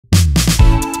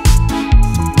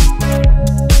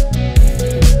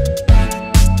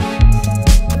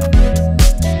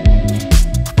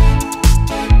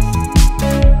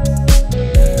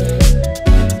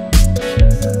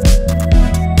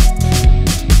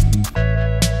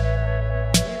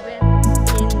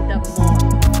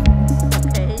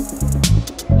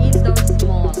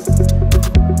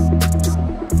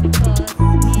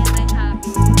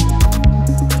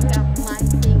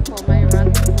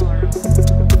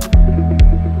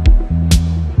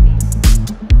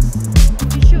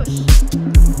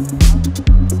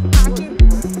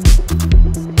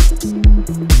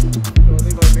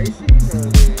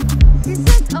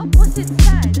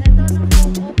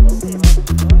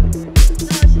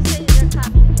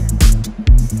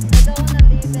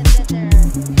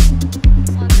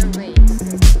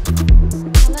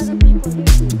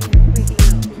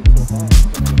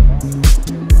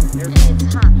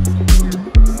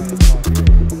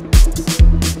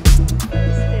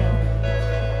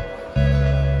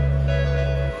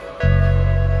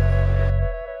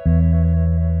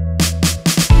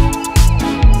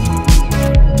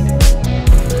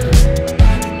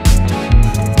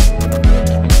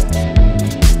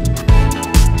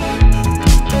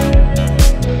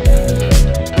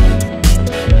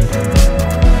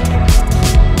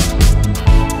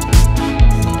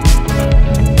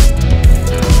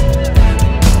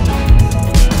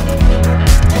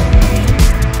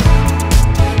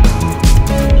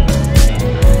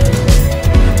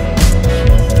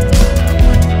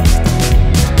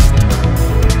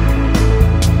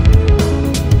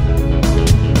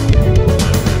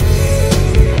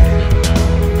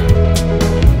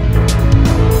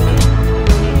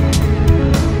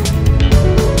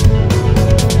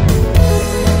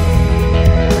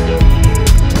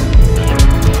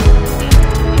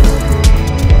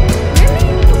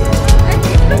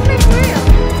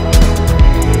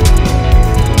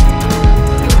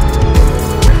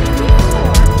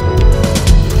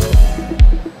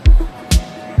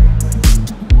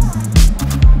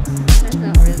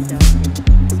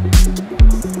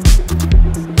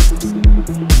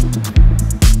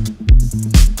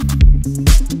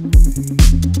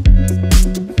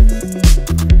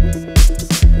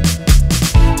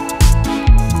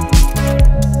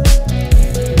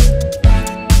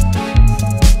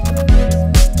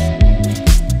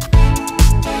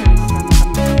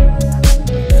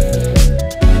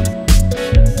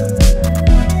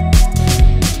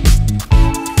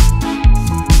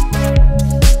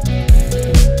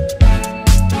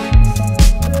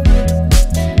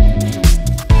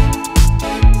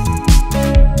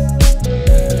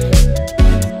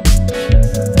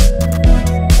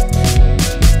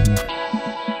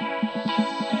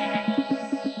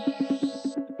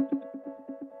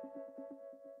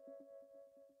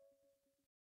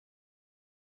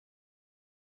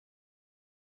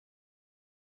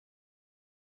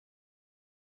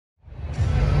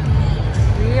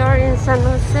San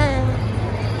Jose,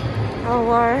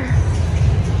 our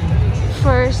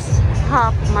first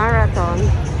half marathon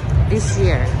this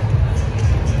year.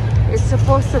 It's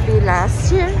supposed to be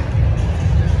last year,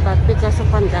 but because of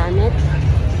pandemic,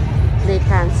 they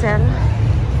cancel.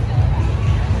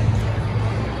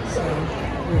 So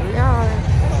here we are.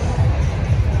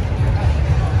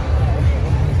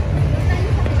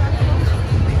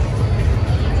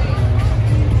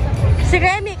 Si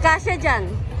Remy, kasya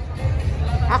dyan.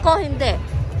 Ako hindi.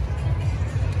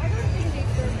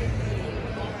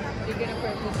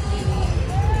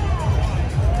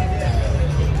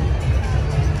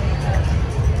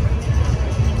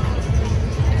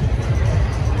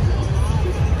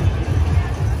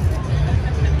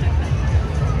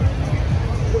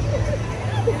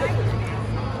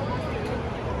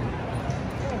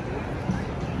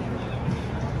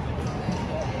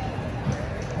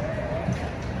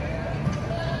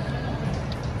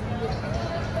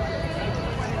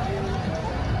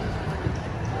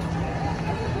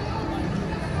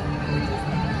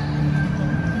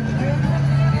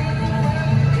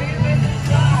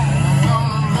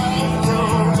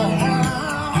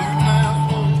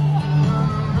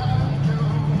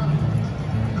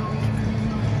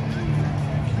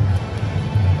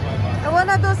 I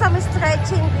wanna do some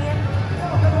stretching here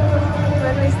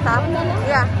when we stop.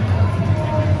 Yeah.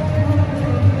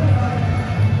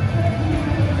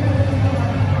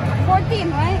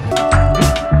 14, right?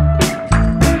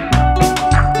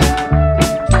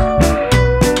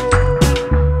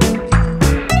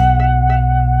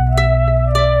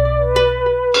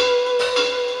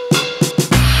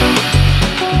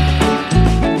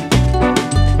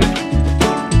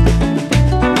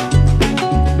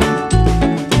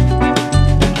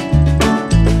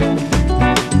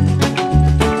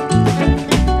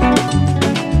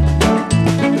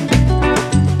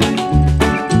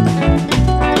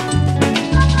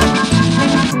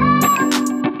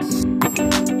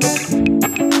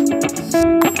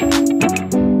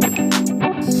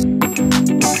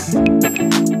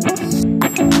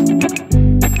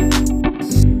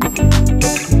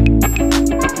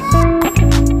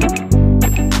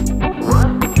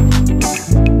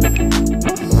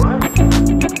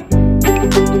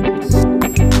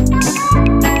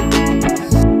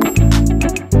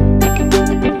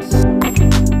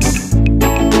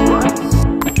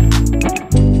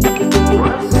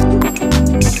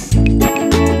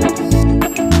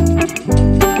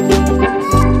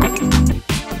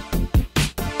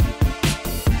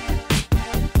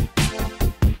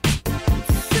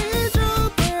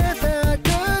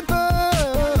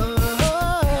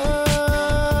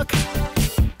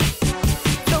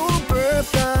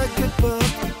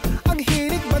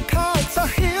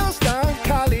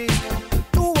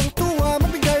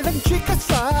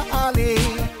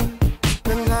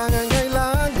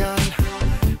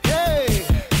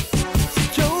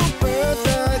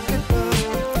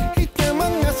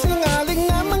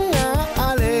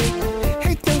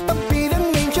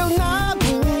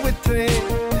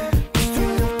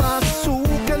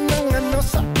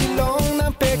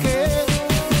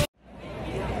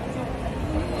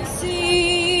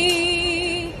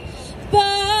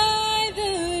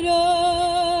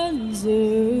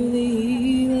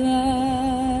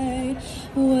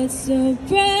 So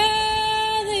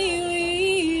proudly we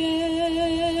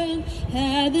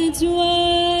had the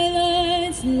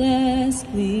twilight's last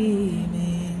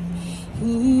gleaming,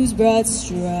 whose broad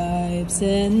stripes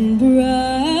and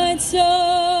bright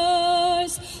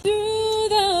stars through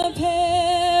the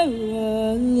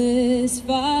perilous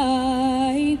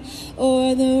fight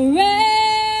o'er the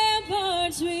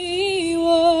ramparts we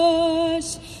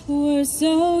watched were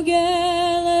so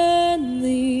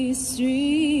gallantly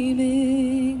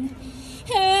streaming.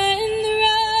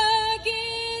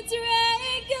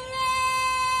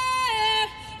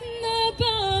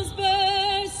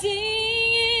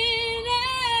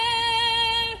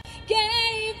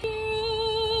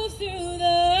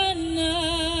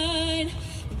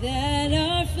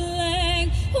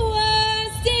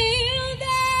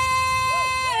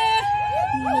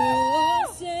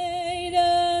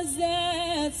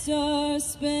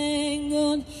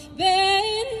 Star-spangled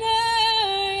banner,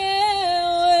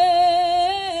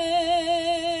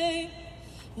 wave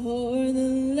o'er the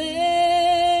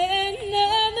land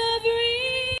of the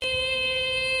free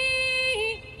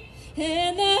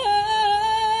and the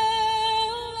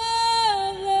home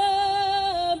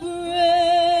of the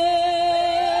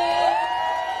brave.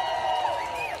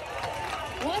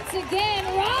 Once again,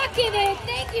 rocking it.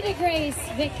 Thank you to Grace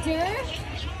Victor.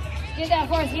 Did that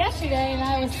for us yesterday, and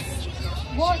I was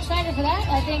more excited for that,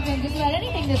 I think, than just about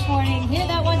anything this morning. Hear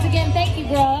that once again. Thank you,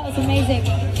 girl. That was amazing.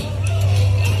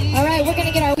 All right, we're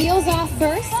gonna get our wheels off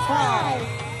first. 5,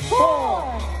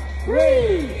 4,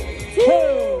 3,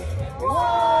 2,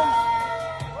 1.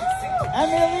 And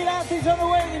the elite athletes on the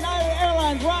way. United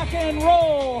Airlines Rock and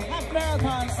Roll Half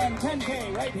Marathon and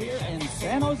 10K right here in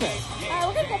San Jose. All right,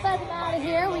 we're gonna get them out of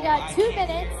here. We got 2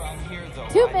 minutes.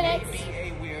 2 minutes.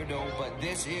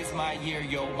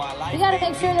 We gotta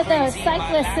make sure that the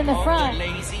cyclists in the front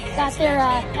got their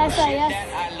SIS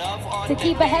to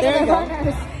keep ahead of the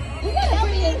runners. We gotta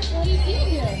bring it.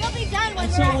 They'll be done when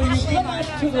So when you come out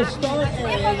to the start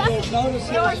area, you'll notice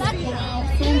there's some corral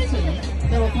fencing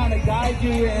that will kind of guide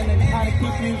you in and kind of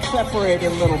keep you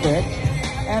separated a little bit.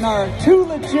 And our 2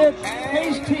 legit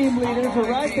pace team leaders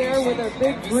are right there with their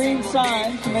big green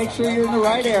signs to make sure you're in the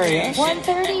right area.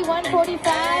 1:30,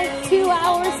 1:45, 2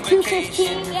 hours,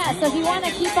 2:15. Yeah, so if you want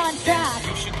to keep on track.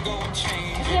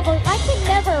 I can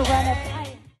never run a...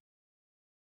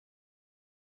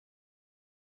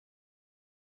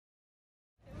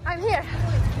 I'm here.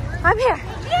 I'm here.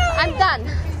 I'm done.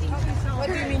 What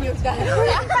do you mean you're done?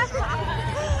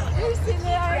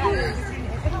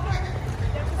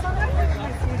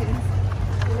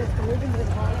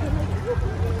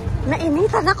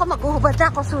 Nainitan ako, maghuhubad na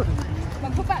ako soon.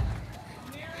 Maghubad.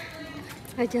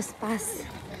 I just passed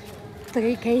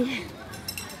 3K.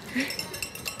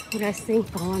 Resting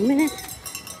for 1 minute.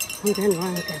 And then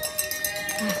 1K.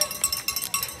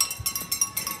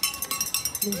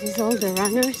 This is all the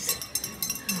runners.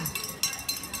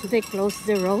 They closed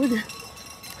the road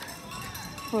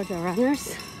for the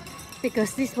runners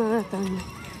because this marathon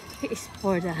is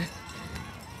for the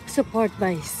support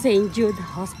by St. Jude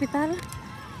Hospital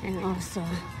and also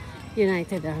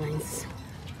United Airlines.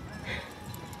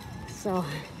 So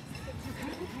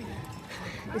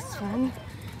it's fun.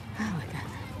 Oh my God,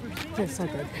 feels so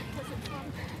good.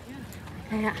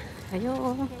 Kaya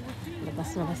kayo,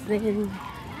 labas-labas din.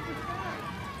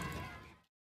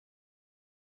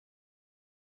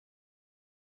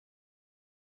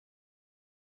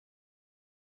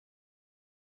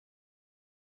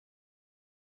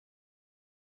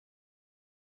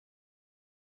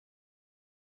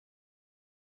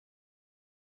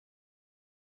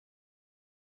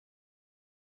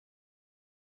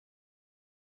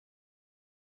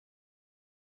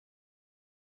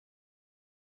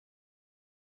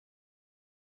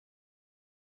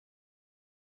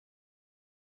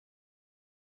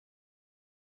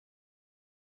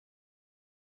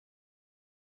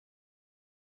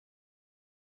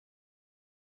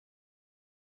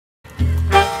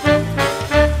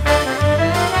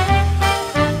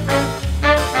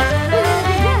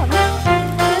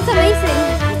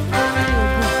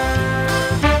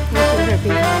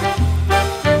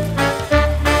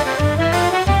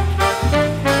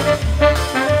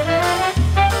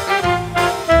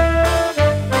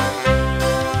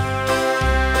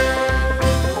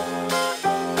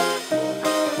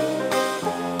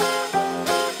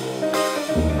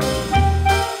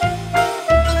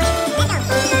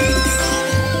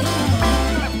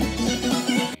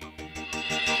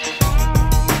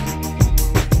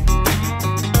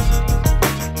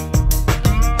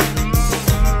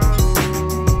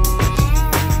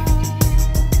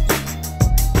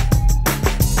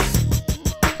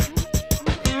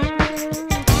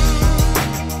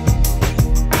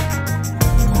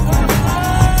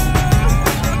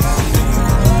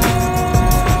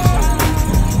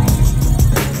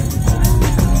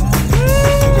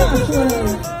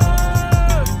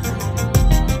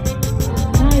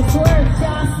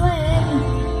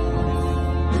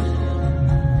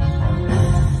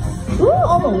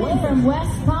 From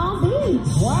West Palm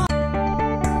Beach. Wow.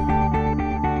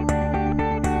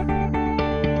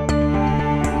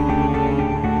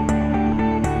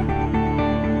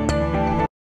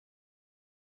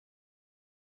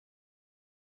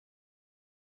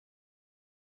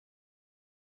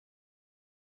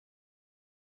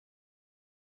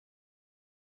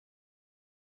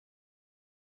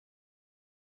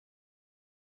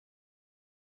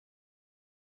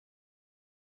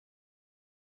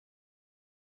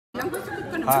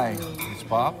 Hi, it's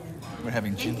Bob. We're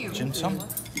having dim sum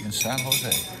in San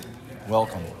Jose.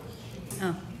 Welcome.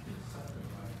 Alam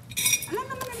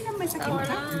naman may sakit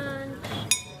ka.